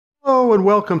Hello and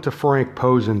welcome to Frank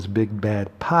Posen's Big Bad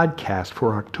Podcast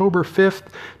for October 5th,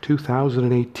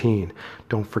 2018.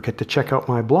 Don't forget to check out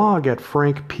my blog at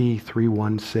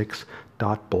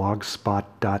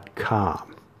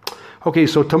frankp316.blogspot.com. Okay,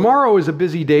 so tomorrow is a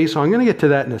busy day, so I'm going to get to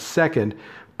that in a second.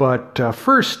 But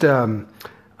first,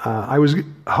 I was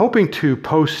hoping to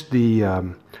post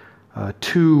the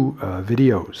two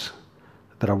videos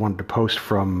that I wanted to post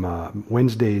from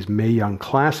Wednesday's Mae Young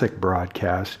Classic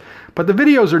broadcast, but the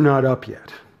videos are not up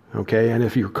yet. Okay, and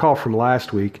if you recall from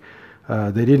last week,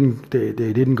 they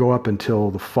didn't go up until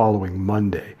the following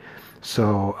Monday.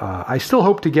 So I still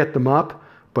hope to get them up,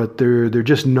 but they're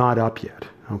just not up yet.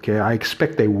 Okay, I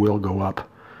expect they will go up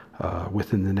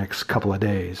within the next couple of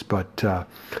days. But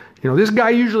this guy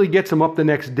usually gets them up the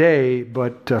next day,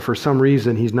 but for some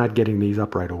reason he's not getting these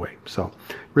up right away. So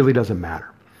it really doesn't matter.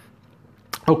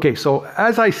 Okay, so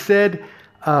as I said,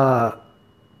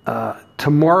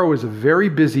 tomorrow is a very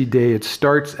busy day. It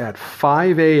starts at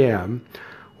 5 a.m.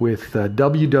 with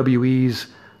WWE's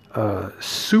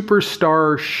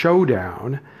Superstar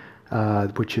Showdown,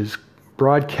 which is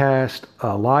broadcast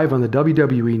live on the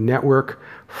WWE Network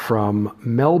from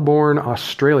Melbourne,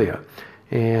 Australia.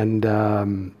 And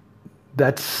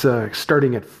that's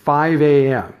starting at 5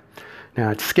 a.m.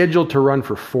 Now, it's scheduled to run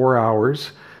for 4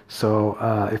 hours. So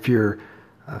if you're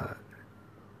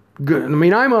good. I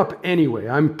mean, I'm up anyway.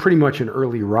 I'm pretty much an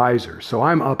early riser, so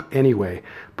I'm up anyway.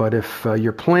 But if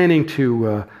you're planning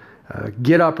to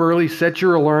get up early, set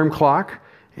your alarm clock,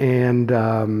 and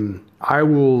I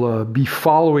will be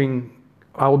following.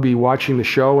 I will be watching the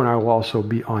show, and I will also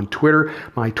be on Twitter.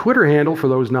 My Twitter handle, for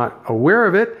those not aware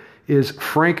of it, is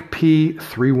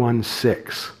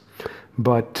FrankP316.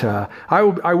 But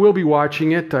I will be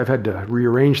watching it. I've had to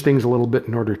rearrange things a little bit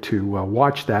in order to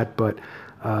watch that, but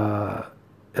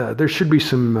there should be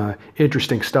some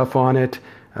interesting stuff on it.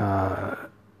 Of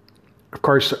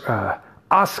course,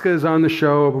 Asuka is on the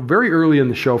show very early in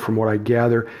the show. From what I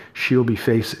gather, she will be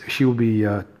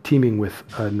teaming with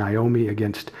Naomi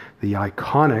against the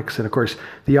Iconics, and of course,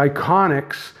 the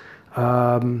Iconics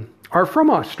are from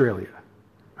Australia.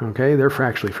 Okay, they're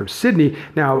actually from Sydney.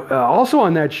 Now, also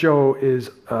on that show is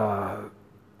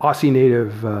Aussie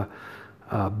native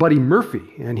Buddy Murphy,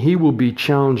 and he will be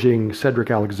challenging Cedric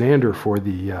Alexander for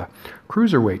the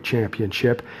Cruiserweight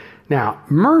Championship. Now,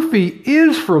 Murphy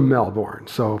is from Melbourne,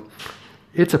 so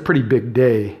it's a pretty big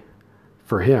day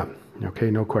for him. Okay,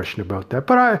 no question about that.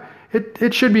 But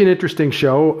it should be an interesting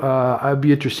show. I'll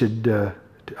be interested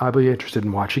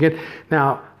in watching it.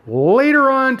 Now, later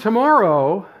on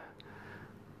tomorrow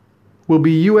will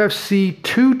be UFC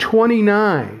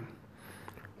 229,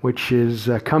 which is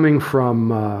coming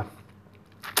from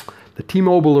the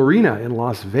T-Mobile Arena in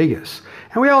Las Vegas.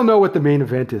 And we all know what the main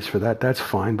event is for that. That's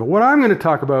fine. But what I'm going to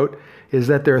talk about is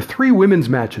that there are 3 women's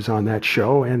matches on that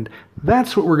show, and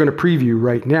that's what we're going to preview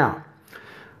right now.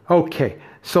 Okay,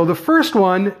 so the first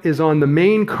one is on the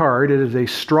main card. It is a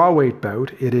strawweight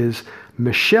bout. It is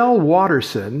Michelle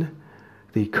Waterson,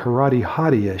 the Karate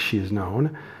Hottie as she is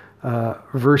known,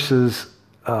 versus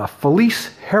Felice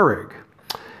Herrig.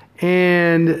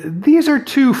 And these are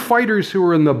 2 fighters who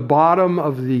are in the bottom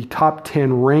of the top 10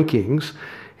 rankings.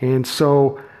 And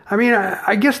so, I mean,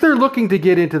 I guess they're looking to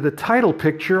get into the title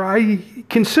picture.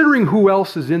 Considering who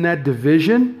else is in that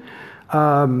division,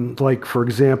 like, for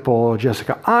example,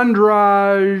 Jessica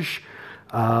Andrade,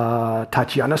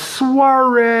 Tatiana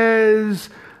Suarez,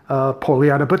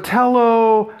 Poliana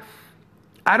Botello,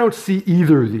 I don't see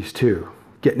either of these 2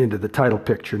 getting into the title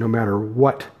picture, no matter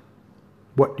what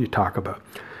you talk about.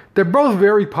 They're both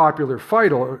very popular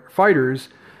fighters,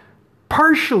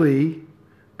 partially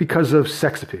because of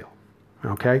sex appeal.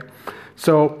 Okay?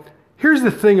 So here's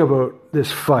the thing about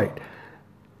this fight.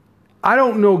 I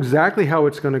don't know exactly how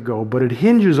it's going to go, but it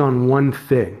hinges on one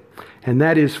thing, and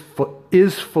that is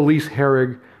Felice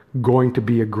Herrig going to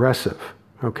be aggressive?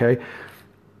 Okay?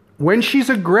 When she's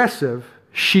aggressive,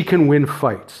 she can win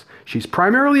fights. She's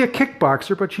primarily a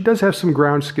kickboxer, but she does have some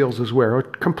ground skills as well. Her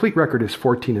complete record is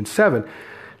 14-7.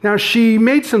 Now, she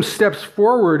made some steps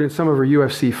forward in some of her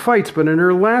UFC fights, but in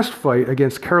her last fight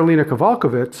against Karolina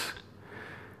Kowalkiewicz,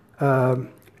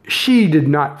 she did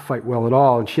not fight well at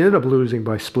all, and she ended up losing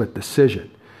by split decision.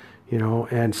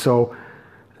 And so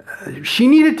she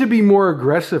needed to be more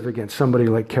aggressive against somebody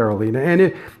like Karolina. And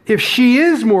if she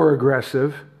is more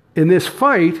aggressive in this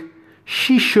fight,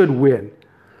 she should win.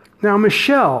 Now,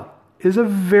 Michelle is a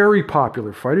very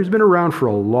popular fighter who's been around for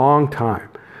a long time,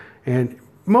 and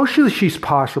mostly she's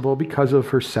possible because of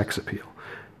her sex appeal.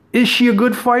 Is she a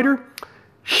good fighter?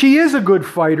 She is a good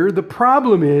fighter. The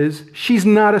problem is she's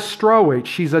not a strawweight.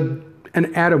 She's an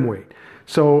atomweight.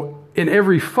 So in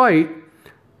every fight,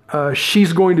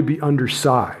 she's going to be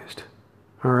undersized.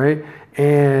 All right?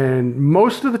 And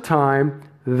most of the time,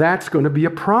 that's going to be a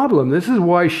problem. This is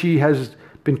why she has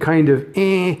been kind of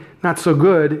not so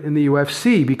good in the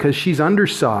UFC, because she's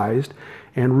undersized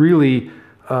and really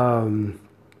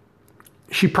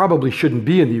she probably shouldn't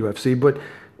be in the UFC, but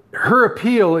her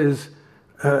appeal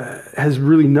has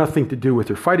really nothing to do with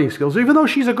her fighting skills, even though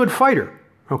she's a good fighter,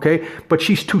 okay? But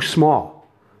she's too small,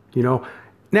 you know?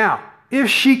 Now, if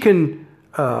she can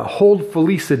hold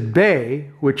Felice at bay,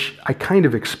 which I kind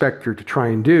of expect her to try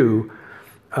and do,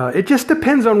 it just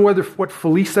depends on what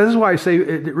Felice, that is why I say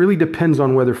it really depends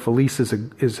on whether Felice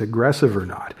is aggressive or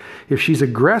not. If she's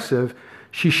aggressive,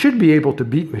 she should be able to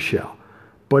beat Michelle.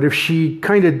 But if she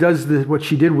kind of does what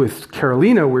she did with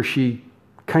Carolina, where she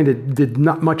kind of did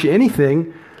not much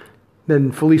anything,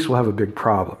 then Felice will have a big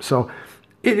problem. So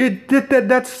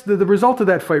that's the result of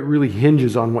that fight really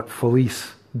hinges on what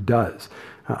Felice does.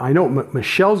 I know what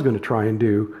Michelle's going to try and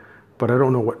do, but I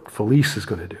don't know what Felice is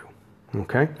going to do.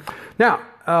 Okay? Now,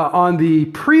 on the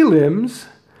prelims,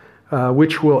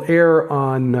 which will air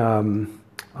on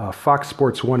Fox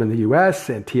Sports 1 in the US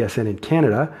and TSN in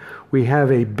Canada, we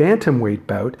have a bantamweight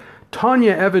bout,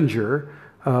 Tonya Evinger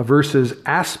versus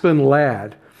Aspen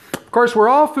Ladd. Of course, we're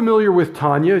all familiar with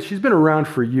Tonya. She's been around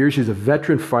for years. She's a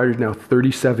veteran fighter, now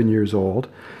 37 years old.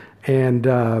 And,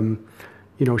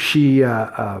 she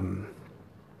had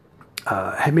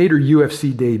made her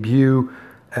UFC debut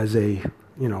as a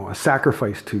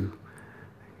sacrifice to,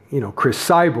 Chris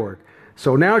Cyborg.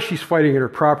 So now she's fighting at her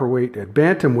proper weight at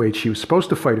bantamweight. She was supposed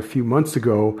to fight a few months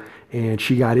ago, and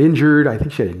she got injured. I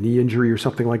think she had a knee injury or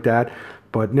something like that.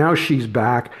 But now she's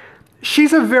back.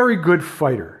 She's a very good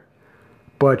fighter,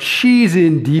 but she's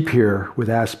in deep here with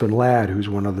Aspen Ladd, who's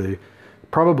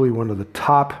probably one of the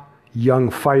top young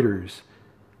fighters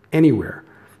anywhere.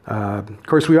 Of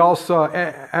course, we all saw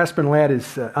Aspen Ladd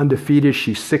is undefeated.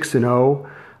 She's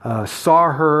 6-0.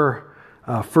 Saw her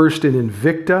first in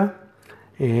Invicta,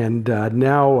 and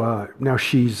now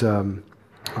she's in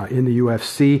the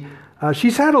UFC.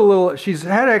 She's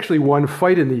had actually one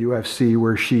fight in the UFC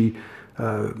where she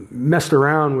messed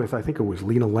around with, I think it was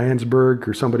Lena Landsberg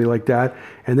or somebody like that,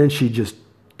 and then she just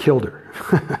killed her.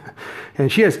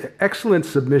 And she has excellent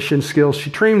submission skills. She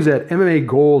trains at MMA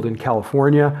Gold in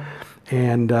California,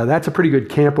 and that's a pretty good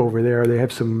camp over there. They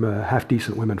have some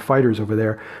half-decent women fighters over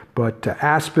there. But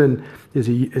Aspen is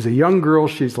a young girl.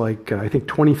 She's like, I think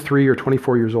 23 or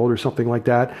 24 years old or something like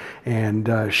that. And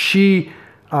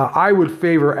I would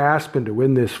favor Aspen to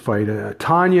win this fight.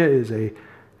 Tonya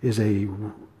is a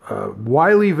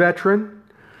wily veteran,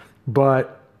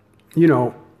 but,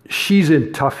 she's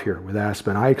in tough here with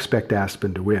Aspen. I expect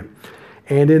Aspen to win.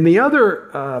 And in the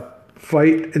other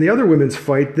fight, in the other women's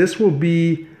fight, this will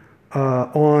be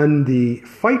on the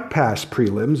Fight Pass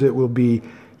prelims. It will be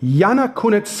Yana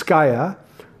Kunitskaya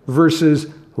versus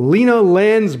Lena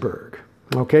Landsberg.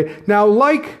 Okay? Now,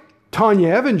 like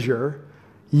Tonya Evinger,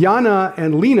 Yana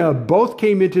and Lena both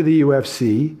came into the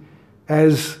UFC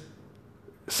as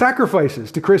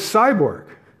sacrifices to Chris Cyborg.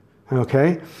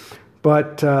 Okay?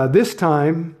 But this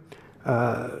time,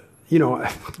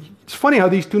 it's funny how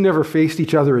these two never faced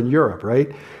each other in Europe,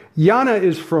 right? Yana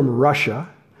is from Russia.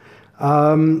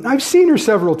 I've seen her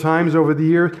several times over the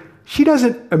years. She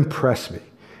doesn't impress me.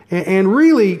 And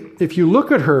really, if you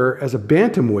look at her as a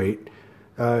bantamweight,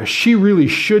 she really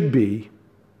should be,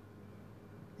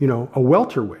 a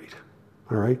welterweight,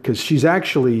 all right? Because she's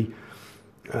actually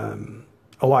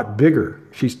a lot bigger.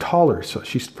 She's taller, so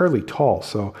she's fairly tall.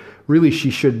 So really,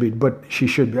 she should be. But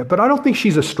I don't think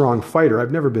she's a strong fighter.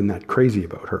 I've never been that crazy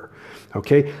about her.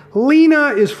 Okay, Lena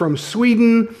is from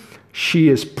Sweden. She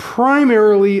is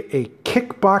primarily a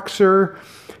kickboxer,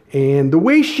 and the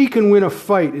way she can win a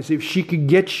fight is if she could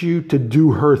get you to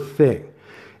do her thing.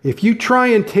 If you try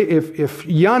and if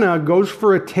Yana goes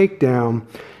for a takedown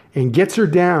and gets her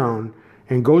down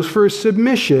and goes for a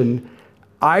submission,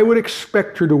 I would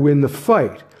expect her to win the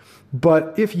fight.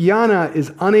 But if Yana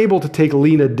is unable to take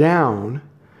Lena down,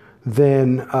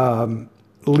 then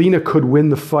Lena could win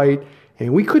the fight,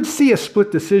 and we could see a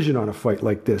split decision on a fight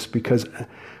like this, because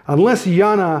unless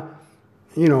Yana,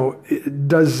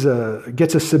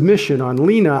 gets a submission on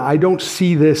Lena, I don't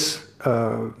see this.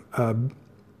 I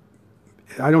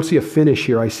don't see a finish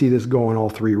here. I see this going all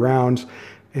 3 rounds,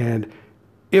 and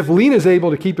if Lena's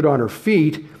able to keep it on her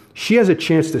feet, she has a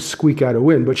chance to squeak out a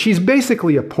win. But she's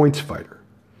basically a points fighter,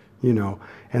 and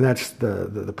that's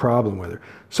the problem with her.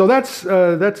 So that's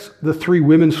the 3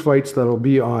 women's fights that'll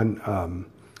be on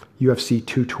UFC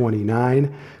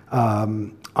 229.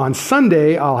 On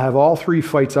Sunday, I'll have all 3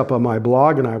 fights up on my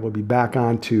blog, and I will be back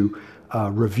on to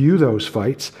review those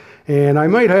fights. And I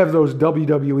might have those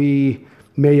WWE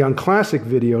Mae Young Classic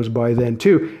videos by then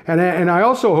too. And I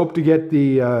also hope to get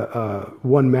the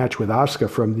one match with Asuka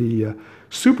from the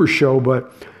Super Show,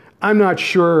 but I'm not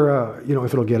sure,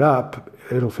 if it'll get up.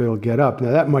 If it'll get up.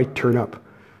 Now that might turn up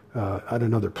at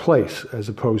another place as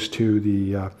opposed to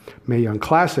the Mae Young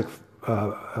Classic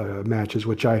matches,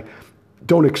 which I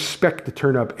don't expect to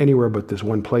turn up anywhere but this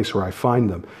one place where I find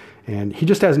them. And he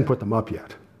just hasn't put them up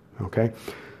yet. Okay.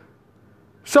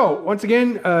 So, once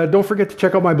again, don't forget to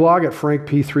check out my blog at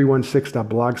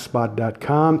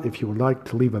frankp316.blogspot.com. If you would like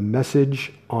to leave a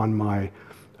message on my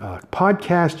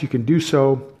podcast, you can do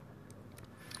so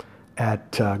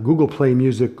at Google Play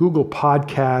Music, Google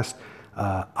Podcast,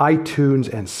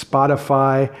 iTunes, and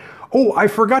Spotify. Oh, I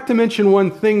forgot to mention one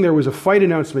thing. There was a fight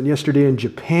announcement yesterday in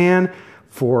Japan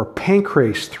for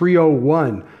Pancrase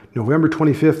 301, November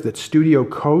 25th at Studio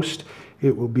Coast.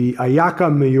 It will be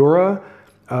Ayaka Miura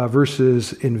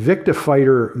versus Invicta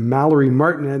fighter Mallory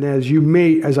Martin. And as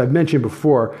I've mentioned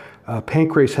before,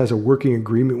 Pancrase has a working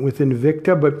agreement with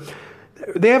Invicta, but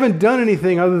they haven't done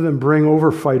anything other than bring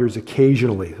over fighters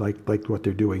occasionally, like what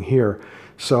they're doing here.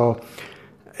 So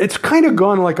it's kind of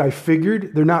gone like I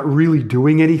figured. They're not really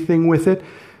doing anything with it,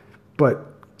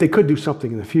 but they could do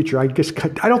something in the future. I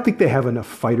don't think they have enough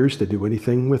fighters to do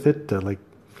anything with it.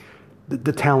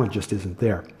 The talent just isn't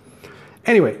there.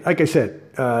 Anyway, like I said,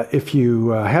 if you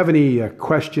have any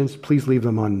questions, please leave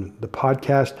them on the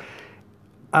podcast.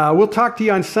 We'll talk to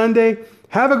you on Sunday.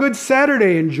 Have a good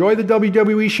Saturday. Enjoy the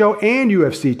WWE show and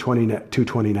UFC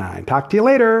 229. Talk to you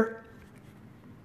later.